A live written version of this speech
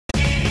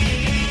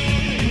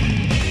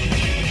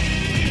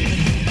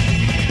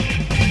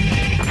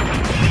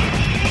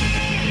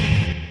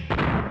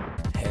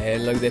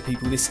Hello there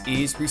people, this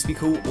is Bruce B.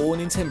 Cool or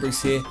Nintendo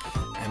here,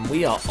 and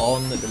we are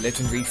on the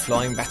legendary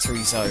Flying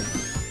Battery Zone.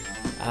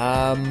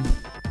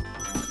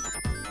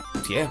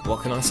 Yeah,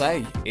 what can I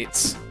say?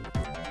 It's...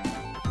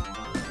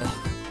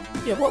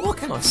 yeah, what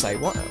can I say?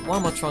 Why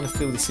am I trying to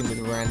fill this in with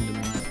a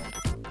random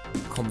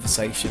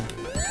conversation?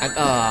 And,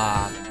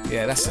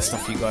 yeah, that's the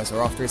stuff you guys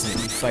are after, isn't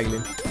it? Me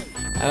failing.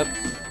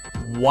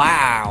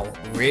 Wow,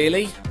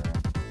 really?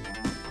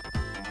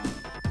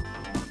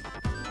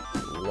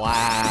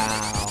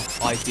 Wow,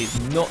 I did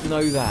not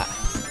know that.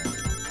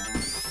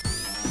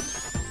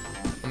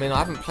 I mean, I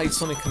haven't played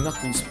Sonic &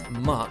 Knuckles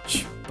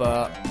much,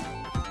 but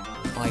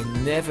I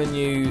never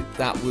knew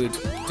that would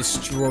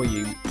destroy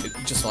you,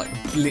 just like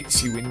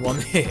blitz you in one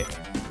hit.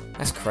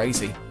 That's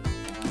crazy.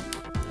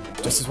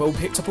 Just as well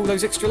picked up all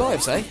those extra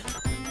lives, eh?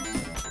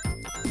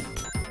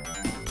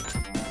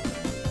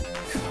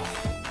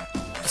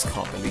 Just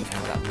can't believe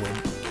how that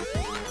went.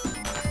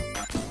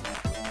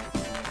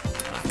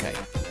 Okay.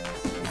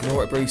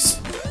 Ignore it, Bruce.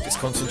 Just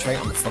concentrate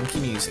on the funky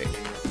music.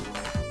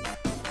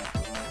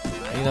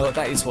 And you know what?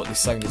 That is what this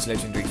zone is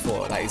legendary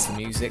for. That is the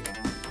music.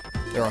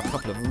 There are a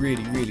couple of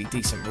really, really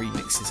decent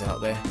remixes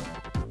out there.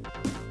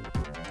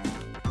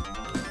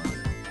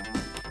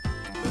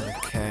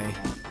 Okay.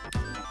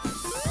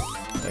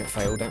 Don't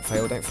fail, don't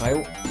fail, don't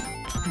fail.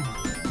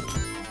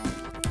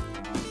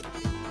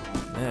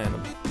 Man,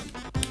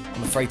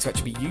 I'm afraid to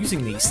actually be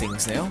using these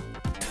things now.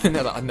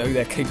 Now that I know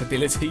their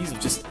capabilities of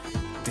just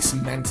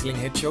dismantling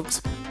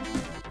hedgehogs.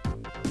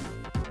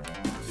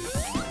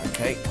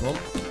 Okay, come on.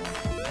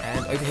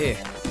 And over here.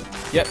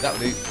 Yep, that'll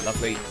do.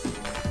 Lovely.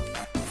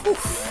 Whew.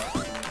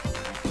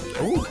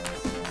 Ooh.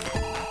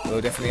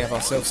 We'll definitely have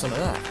ourselves some of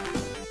that.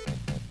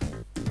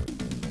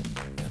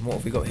 And what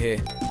have we got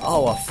here?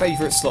 Oh, our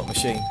favourite slot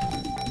machine.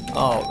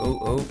 Oh,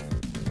 ooh, ooh.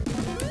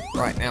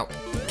 Right, now,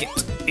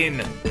 get in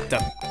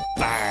the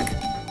bag.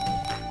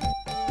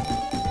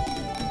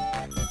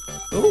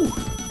 Ooh.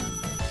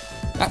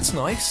 That's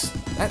nice.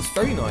 That's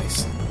very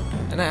nice.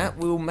 And that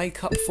will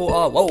make up for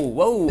our... Whoa,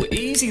 whoa,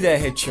 easy there,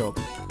 Hedgehog.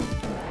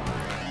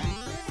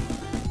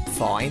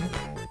 Fine.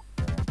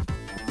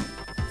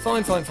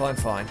 Fine, fine, fine,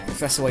 fine. If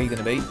that's the way you're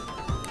going to be.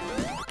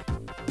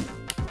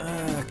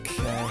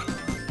 Okay.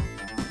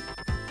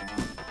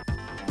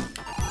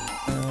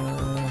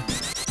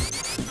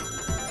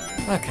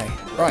 Okay,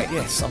 right,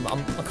 yes,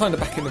 I'm kind of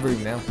back in the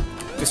room now.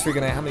 Just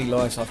figuring out how many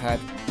lives I've had.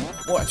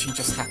 What actually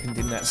just happened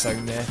in that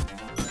zone there.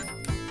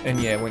 And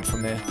yeah, went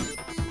from there.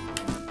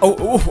 Oh,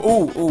 oh,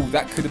 oh, oh,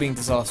 that could have been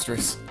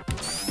disastrous.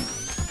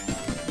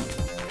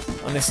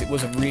 Unless it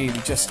was really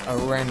just a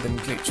random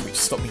glitch which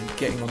stopped me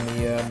getting on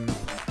the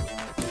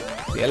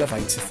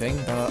elevator thing,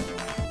 but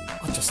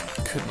I just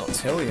could not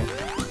tell you.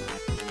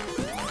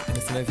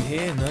 Anything over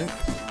here? Nope.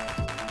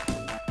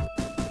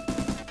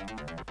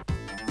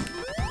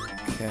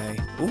 Okay.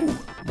 Ooh,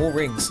 more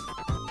rings.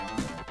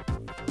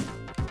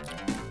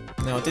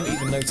 Now, I didn't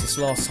even notice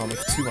last time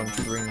if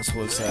 200 rings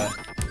was a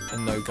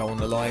no-go on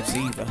the lives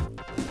either.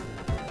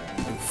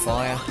 No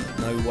fire,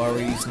 no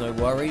worries, no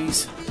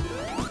worries.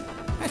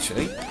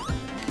 Actually...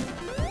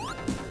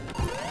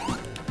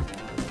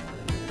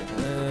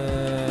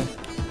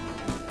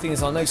 thing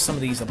is, I know some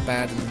of these are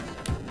bad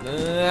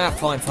and...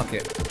 fine, fuck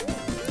it.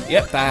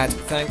 Yep, bad,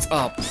 thanks.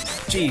 Oh,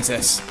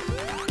 Jesus.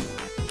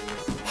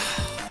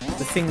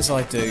 The things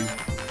I do.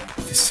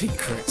 The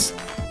secrets.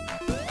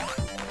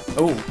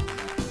 Oh.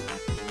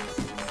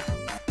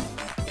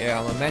 Yeah,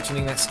 I'm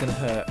imagining that's going to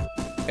hurt.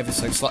 Ever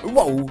so slightly.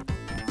 Whoa!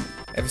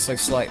 Ever so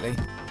slightly.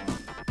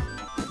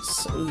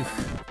 So,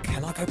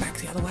 can I go back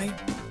the other way?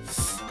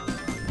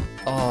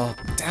 Oh,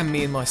 damn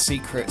me and my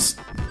secrets.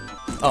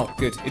 Oh,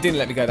 good. It didn't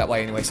let me go that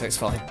way anyway, so it's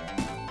fine.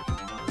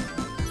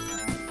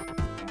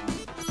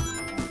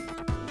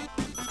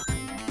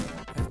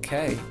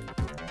 Okay.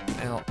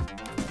 Out.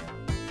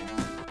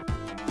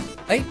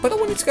 Hey, but I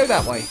wanted to go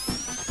that way.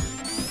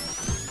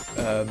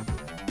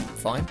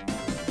 Fine.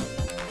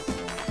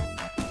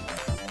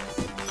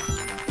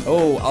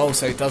 Oh,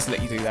 so it does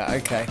let you do that.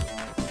 Okay.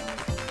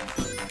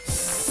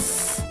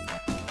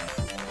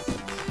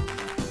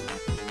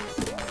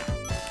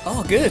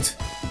 Oh, good.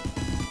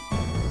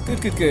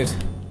 Good, good, good.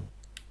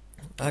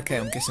 Okay,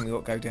 I'm guessing we've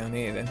got to go down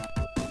here then.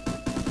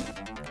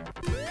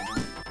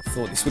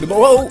 Thought this would have...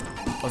 Whoa!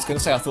 I was going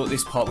to say I thought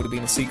this part would have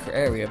been a secret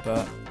area,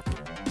 but...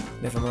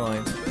 never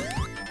mind.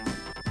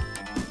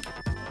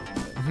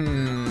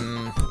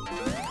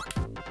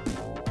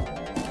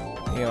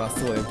 Yeah, I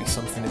thought there would be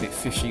something a bit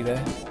fishy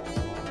there.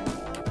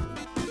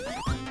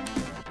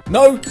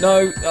 No!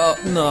 No!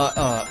 No!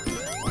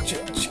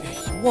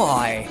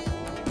 Why?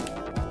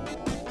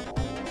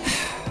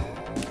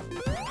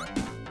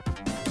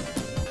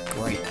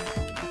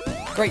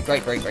 Great,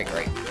 great, great, great,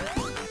 great.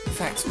 In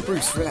fact,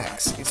 Bruce,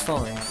 relax. It's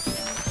fine.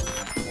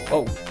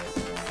 Oh.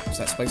 Was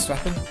that supposed to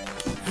happen?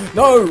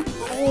 No!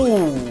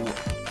 Ooh!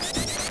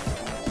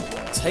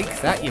 Take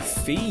that, you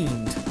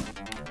fiend.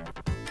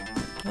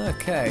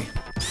 Okay.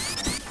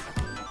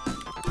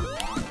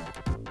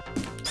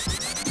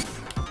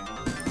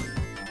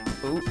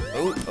 Oh,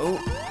 oh, oh.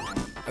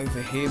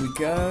 Over here we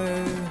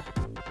go.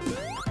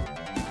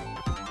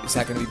 Is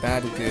that going to be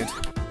bad or good?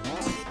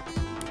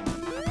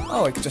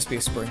 Oh, it could just be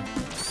a spring.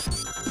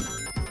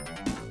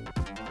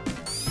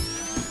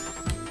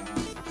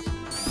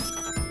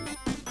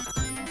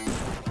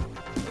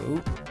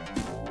 Ooh.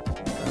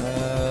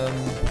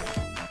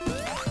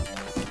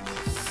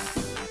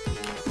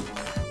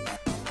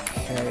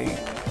 Okay.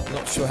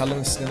 Not sure how long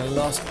this is going to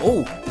last.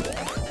 Oh!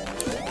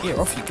 Here,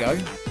 off you go.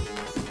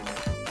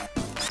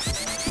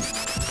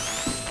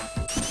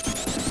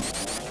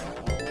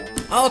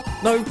 Oh,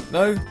 no,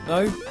 no,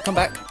 no. Come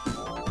back.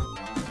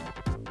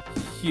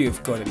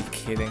 You've got to be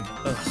kidding.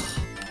 Ugh.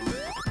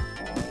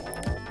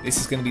 This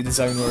is going to be the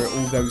zone where it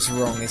all goes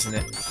wrong, isn't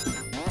it?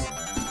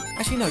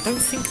 Actually, no, don't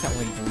think that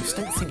way, Bruce.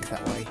 Don't think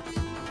that way.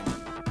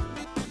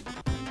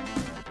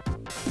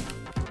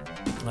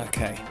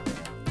 Okay.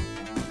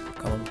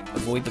 Come on,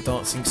 avoid the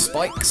dancing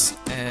spikes,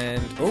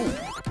 and... oh!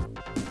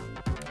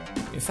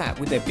 In fact,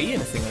 would there be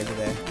anything over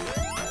there?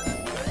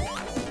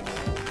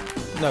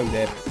 No,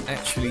 there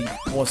actually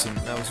wasn't.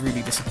 That was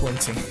really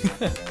disappointing.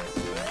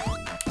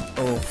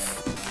 Oh.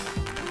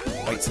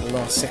 Wait till the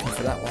last second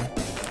for that one.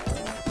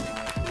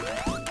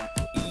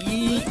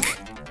 Eek!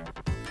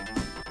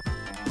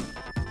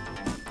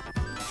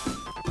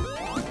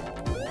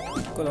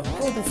 Got a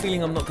horrible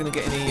feeling I'm not going to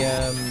get any,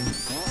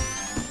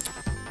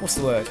 what's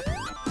the word?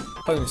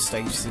 Bonus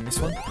stages in this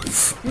one.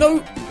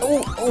 No!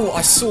 Oh,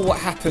 I saw what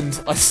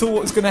happened. I saw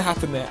what was going to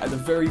happen there at the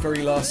very,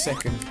 very last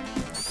second.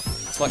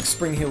 It's like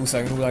Spring Hill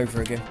Zone all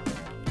over again.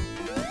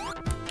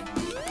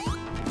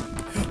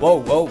 Whoa,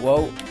 whoa,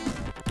 whoa.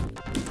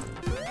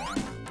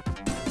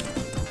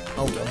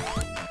 Hold on.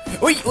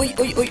 Oi, oi,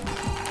 oi, oi!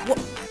 What?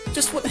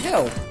 Just what the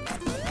hell?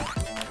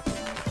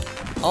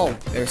 Oh,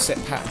 they're a set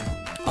pattern.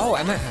 Oh,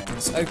 and that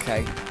happens.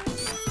 Okay.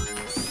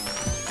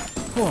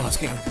 Oh, I was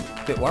getting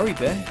a bit worried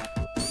there.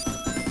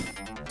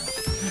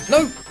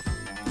 No!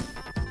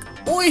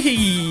 Oi!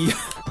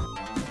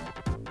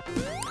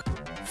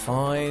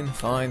 Fine,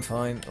 fine,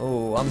 fine.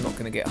 Oh, I'm not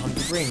going to get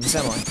 100 rings,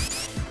 am I?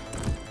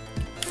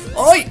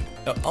 Oi!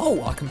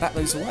 Oh, I can back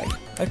those away.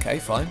 Okay,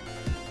 fine.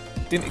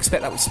 Didn't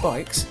expect that with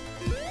spikes.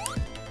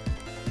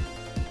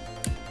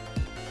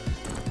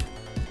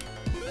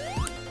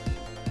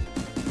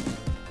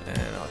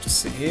 And I'll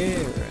just sit here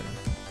and...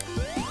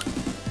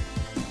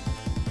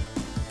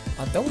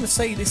 I don't want to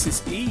say this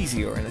is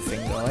easy or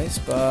anything, guys,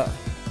 but...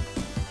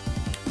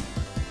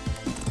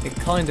 it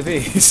kind of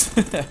is.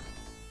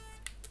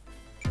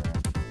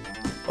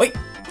 Oi!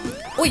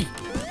 Oi!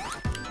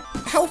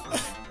 How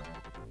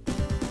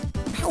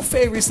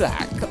fair is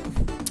that?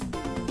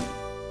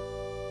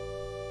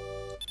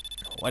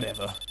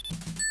 Whatever.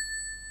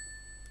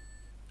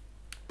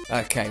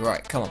 Okay,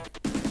 right, come on.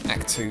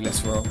 Act 2,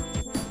 let's roll.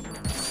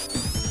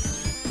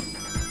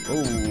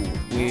 Oh,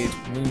 weird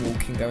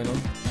moonwalking going on.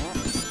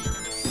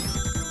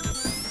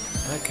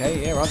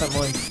 Okay, yeah, I don't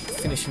mind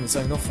finishing the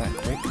zone off that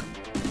quick.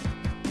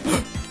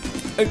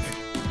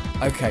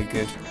 Okay,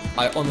 good.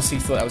 I honestly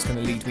thought that was going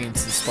to lead me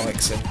into the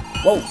spikes and...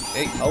 whoa!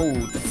 Oh,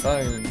 the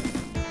phone.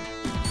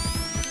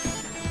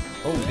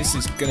 Oh, this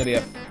is going to be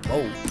a...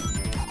 oh.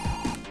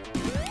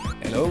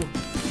 Hello?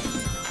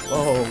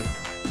 Whoa.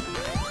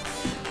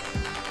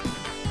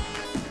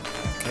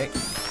 Okay,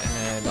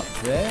 and up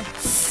there.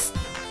 It's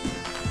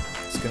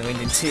going to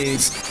end in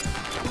tears.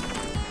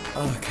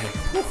 Okay.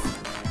 Whew.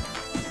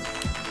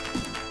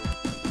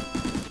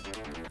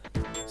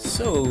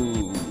 So...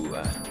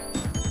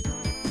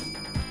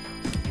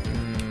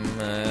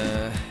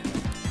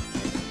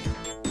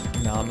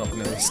 no, I'm not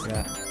going to risk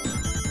that.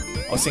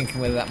 I was thinking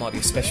whether that might be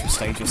a special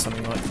stage or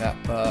something like that,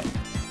 but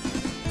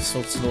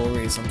Sod's Law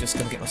is I'm just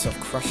going to get myself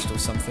crushed or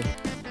something.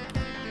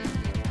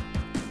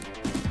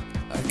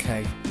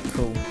 Okay,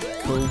 cool,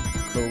 cool,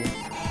 cool.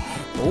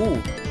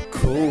 Oh,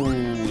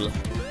 cool.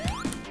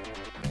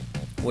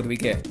 What do we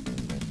get?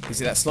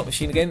 Is it that slot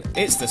machine again?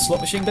 It's the slot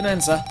machine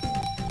bonanza.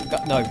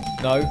 No,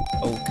 no.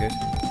 Oh, good.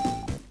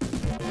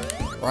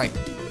 Right,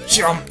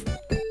 jump.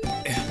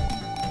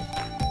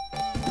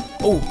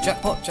 Oh,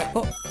 jackpot,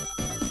 jackpot.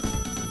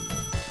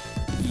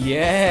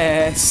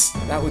 Yes,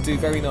 that would do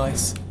very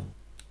nice.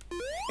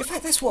 In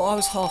fact, that's what I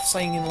was half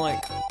saying in,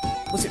 like,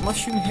 was it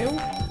Mushroom Hill?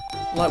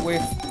 Like, where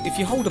if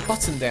you hold a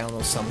button down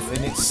or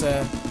something, it's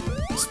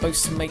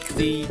supposed to make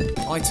the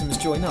items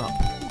join up.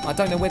 I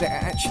don't know whether it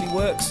actually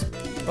works,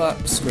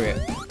 but screw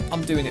it.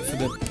 I'm doing it for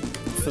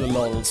the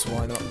lols.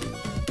 Why not?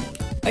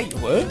 Hey,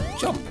 what?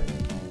 Jump.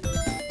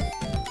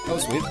 That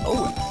was weird.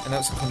 Oh, and that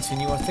was a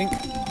continue, I think.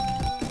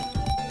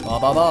 Ba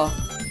ba ba.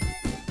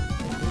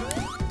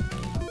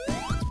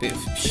 Bit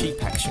of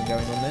sheep action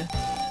going on there.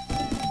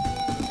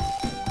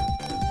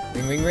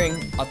 Ring, ring,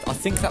 ring. I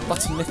think that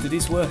button method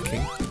is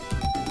working.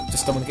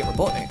 Just don't want to get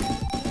robotic.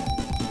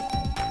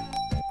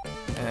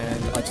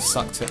 And I just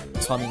sucked at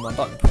timing my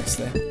button press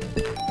there.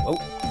 Oh.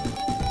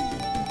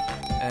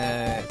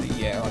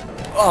 Yeah.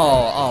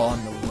 Oh,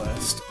 I'm the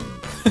worst.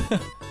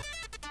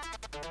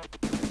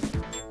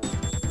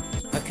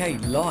 Okay,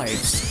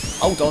 lives.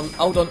 Hold on.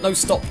 No,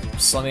 stop,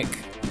 Sonic.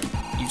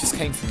 You just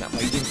came from that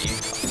way, didn't you?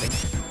 I think.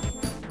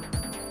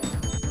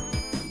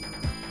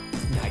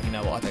 No, you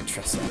know what? I don't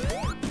trust that.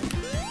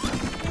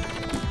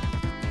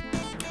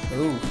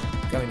 Ooh,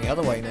 going the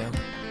other way now.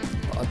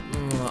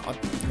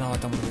 No, I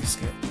don't want to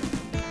risk it.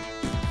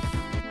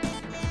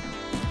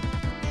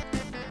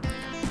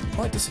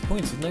 Quite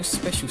disappointed, no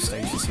special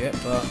stages yet,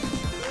 but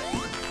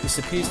this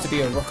appears to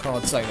be a rock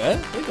hard zone.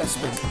 Where'd that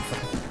spring come from?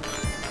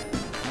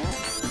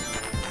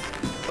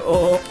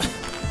 Oh!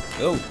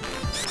 Oh!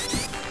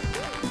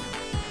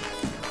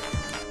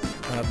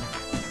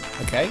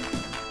 Okay.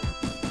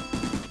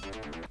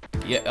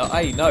 Yeah,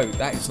 hey, no,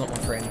 that is not my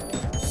friend.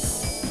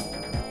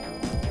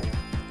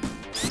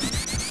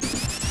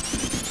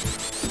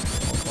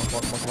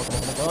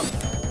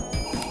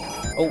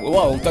 Oh,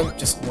 whoa, don't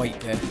just wait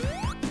there.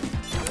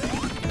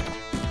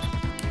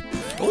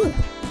 Oh!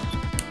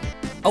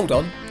 Hold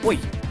on, wait.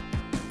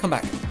 Come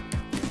back.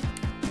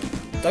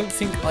 Don't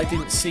think I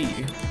didn't see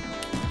you.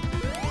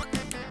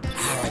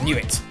 Ah, I knew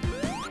it.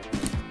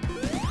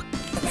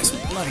 But that's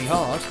bloody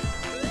hard.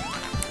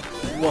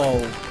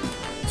 Whoa.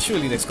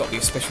 Surely there's got to be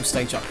a special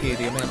stage up here,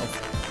 the amount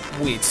of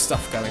weird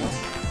stuff going on.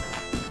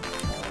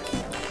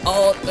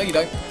 Oh, no you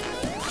don't.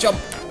 Jump,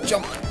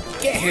 jump,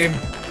 get him!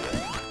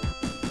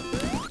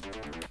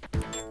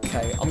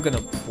 Okay, I'm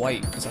gonna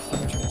wait, because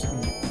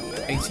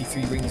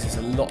 183 rings is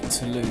a lot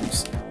to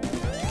lose.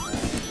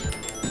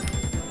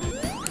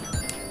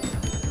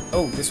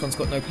 Oh, this one's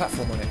got no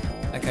platform on it.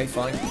 Okay,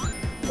 fine.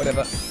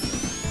 Whatever.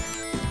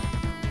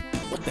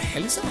 What the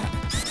hell is that?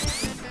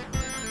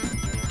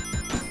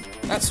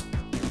 That's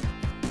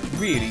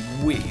really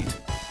weird,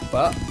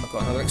 but I've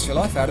got another extra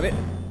life out of it.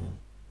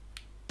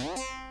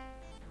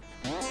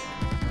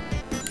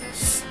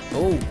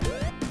 Oh,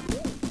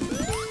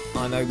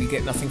 I know we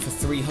get nothing for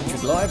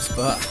 300 lives,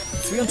 but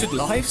 300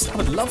 lives? I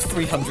would love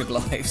 300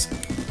 lives.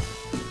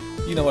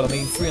 You know what I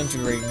mean,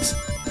 300 rings.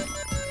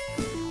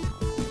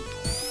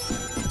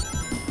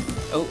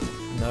 Oh,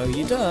 no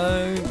you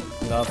don't.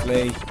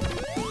 Lovely.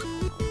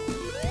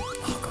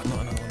 Oh god, not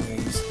another one of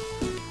these.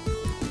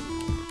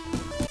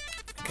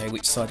 Okay,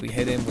 which side are we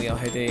heading? We are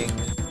heading...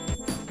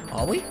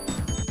 Are we?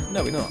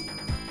 No, we're not.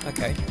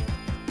 Okay.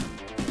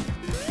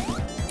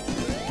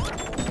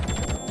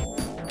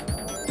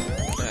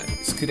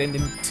 This could end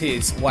in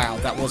tears. Wow,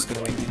 that was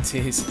going to end in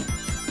tears.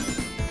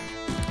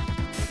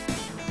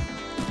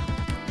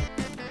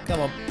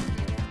 Come on.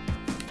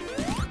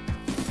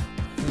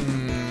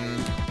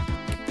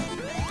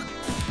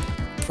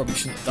 Probably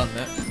shouldn't have done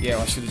that. Yeah,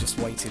 I should have just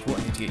waited. What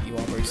an idiot you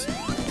are, Bruce.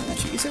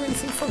 Actually, is there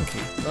anything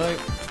funky? No.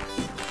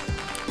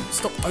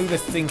 Stop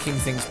overthinking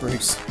things,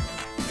 Bruce.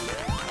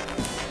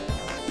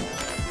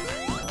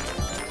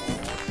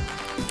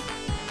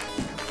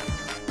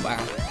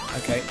 Wow.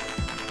 Okay.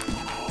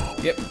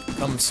 Yep.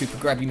 Come, super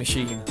grabby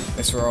machine.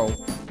 Let's roll.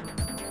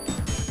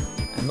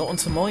 And not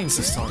onto mines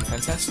this time.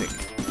 Fantastic.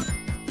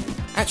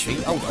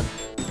 Actually, hold on.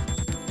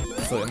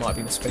 I thought it might have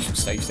been a special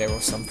stage there or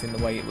something,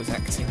 the way it was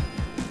acting.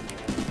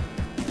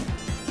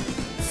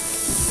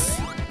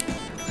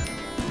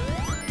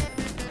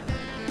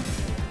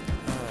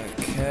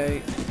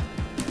 Okay.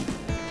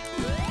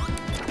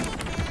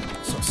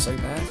 It's not so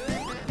bad.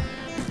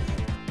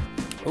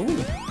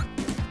 Ooh!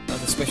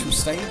 Another special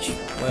stage?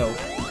 Well,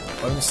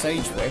 bonus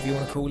stage, whatever you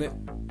want to call it.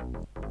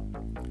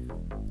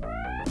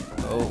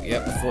 Oh,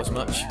 yep, I thought as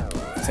much.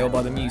 Tell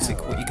by the music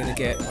what you're going to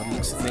get by the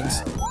looks of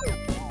things.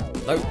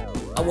 No,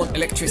 I want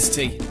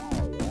electricity.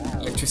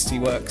 Electricity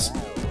works.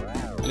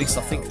 At least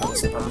I think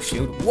that's the bubble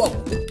shield. Whoa!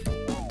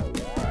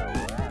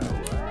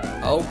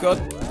 Oh god,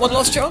 one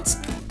last chance!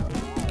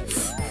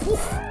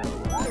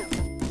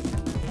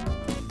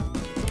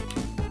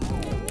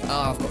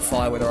 Ah, I've got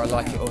fire whether I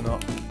like it or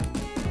not.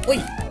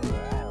 Wait!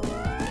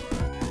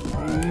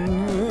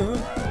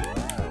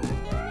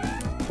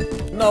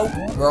 No,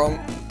 wrong.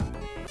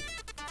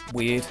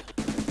 Weird.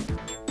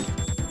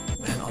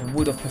 Man, I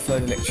would have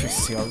preferred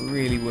electricity, I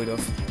really would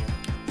have.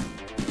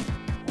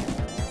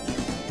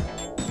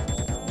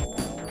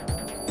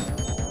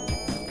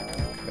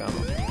 Come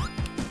on.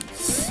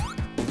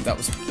 Oh, that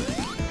was...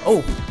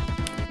 Oh!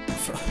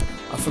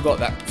 I forgot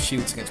that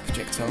shields against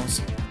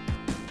projectiles.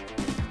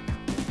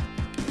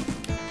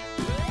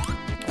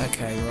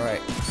 Okay,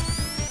 right.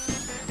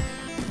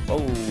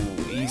 Oh,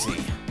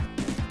 easy.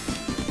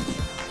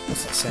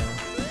 What's that sound?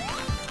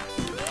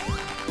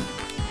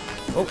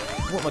 Oh,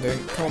 what am I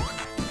doing? Come on.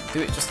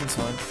 Do it just in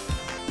time.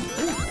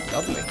 Ooh,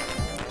 lovely.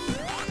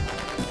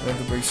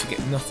 Remember, Bruce, you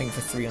get nothing for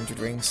 300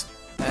 rings.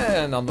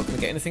 And I'm not going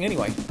to get anything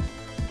anyway.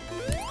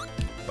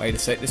 Wait a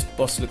sec, this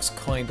boss looks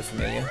kind of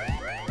familiar.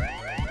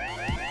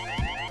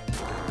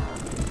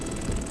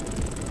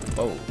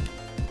 Oh.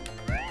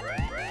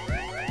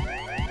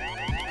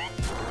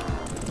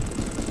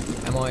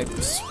 Am I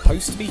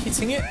supposed to be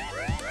hitting it?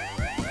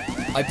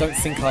 I don't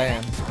think I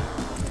am.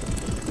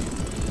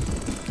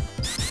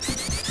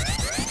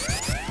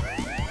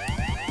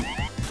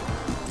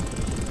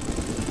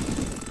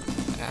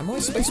 Am I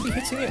supposed to be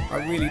hitting it? I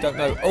really don't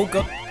know. Oh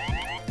god.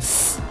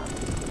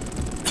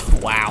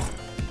 Wow.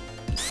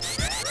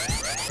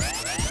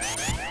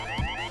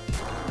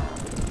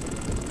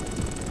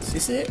 Is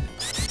this it?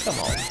 Come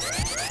on.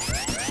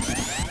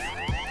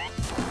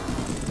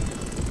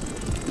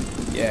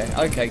 Yeah,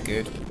 okay,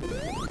 good.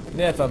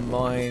 Never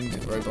mind,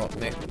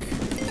 Robotnik.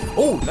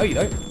 Oh, no you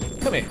don't.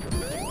 Come here.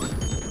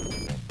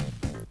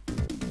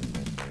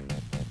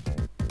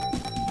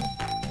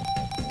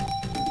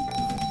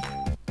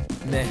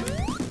 Nah.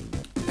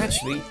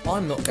 Actually,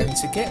 I'm not going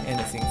to get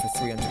anything for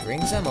 300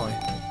 rings, am I?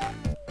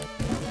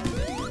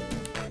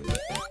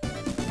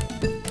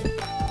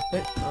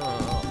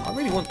 I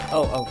really want...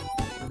 Oh.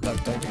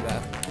 Don't do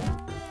that.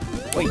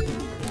 Wait.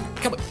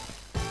 Come on.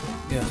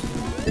 Yeah.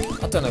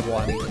 I don't know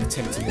why I'm even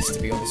attempting this,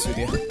 to be honest with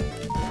you.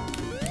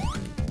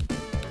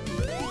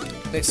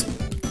 Let's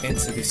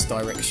enter this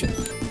direction.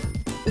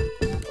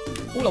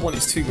 All I want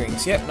is 2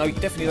 rings. Yep, no, you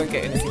definitely don't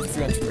get anything for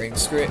 300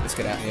 rings. Screw it, let's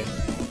get out of here.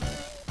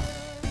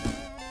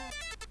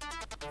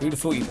 Who'd have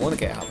thought you'd want to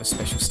get out of a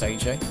special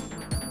stage, eh?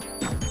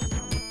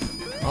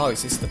 Oh,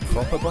 is this the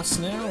proper boss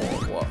now,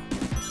 or what?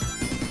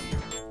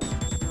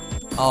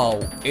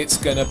 Oh, it's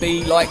gonna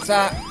be like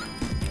that.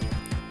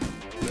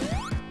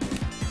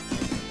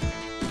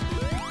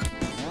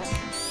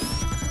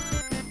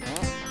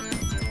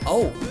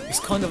 Oh, it's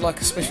kind of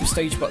like a special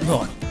stage, but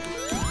not.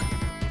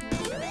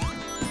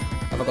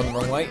 Have I gone the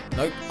wrong way?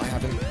 Nope, I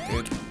haven't.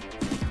 Good.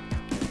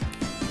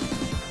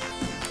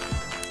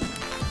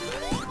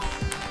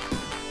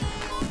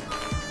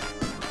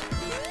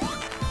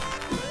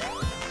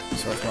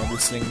 Sorry if my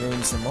whistling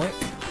ruins the mic.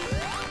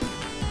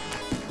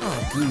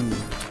 Oh, good.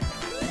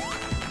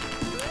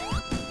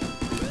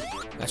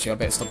 Actually, I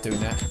better stop doing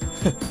that.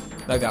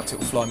 No doubt it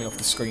will fly me off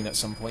the screen at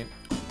some point.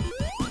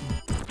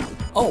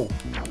 Oh,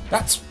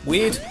 that's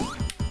weird.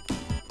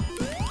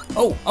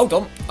 Oh, hold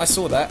on. I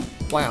saw that.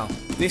 Wow.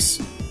 This...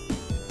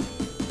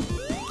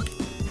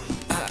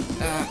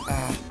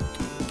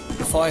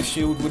 The fire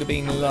shield would have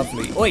been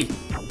lovely. Oi!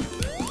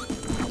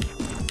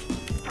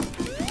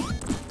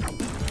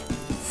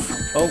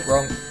 Oh,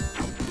 wrong.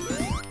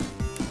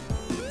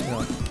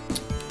 No.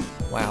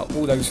 Wow,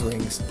 all those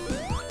rings.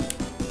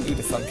 Who'd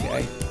have thunk it,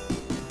 eh?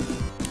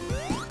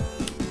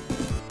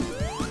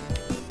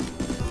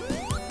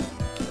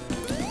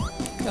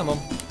 Come on.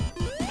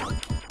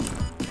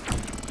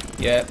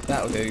 Yeah,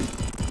 that'll do.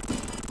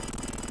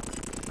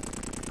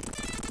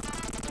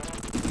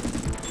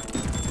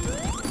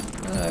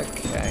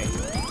 Okay.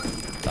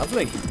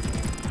 Lovely.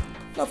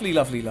 Lovely,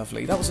 lovely,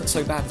 lovely. That wasn't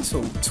so bad at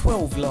all.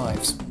 12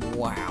 lives.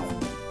 Wow.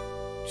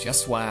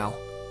 Just wow.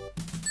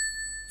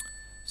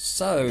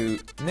 So,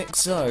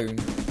 next zone.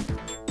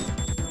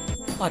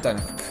 I don't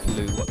have a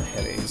clue what the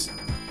hell it is.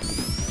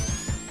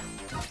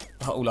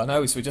 All I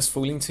know is we're just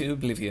falling to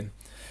oblivion.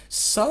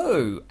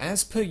 So,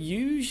 as per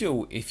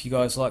usual, if you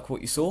guys like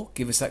what you saw,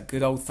 give us that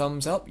good old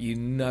thumbs up. You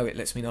know it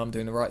lets me know I'm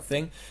doing the right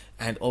thing.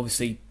 And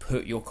obviously,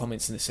 put your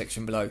comments in the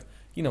section below.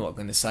 You know what I'm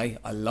going to say.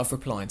 I love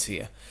replying to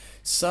you.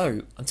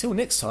 So, until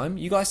next time,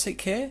 you guys take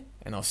care,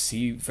 and I'll see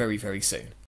you very, very soon.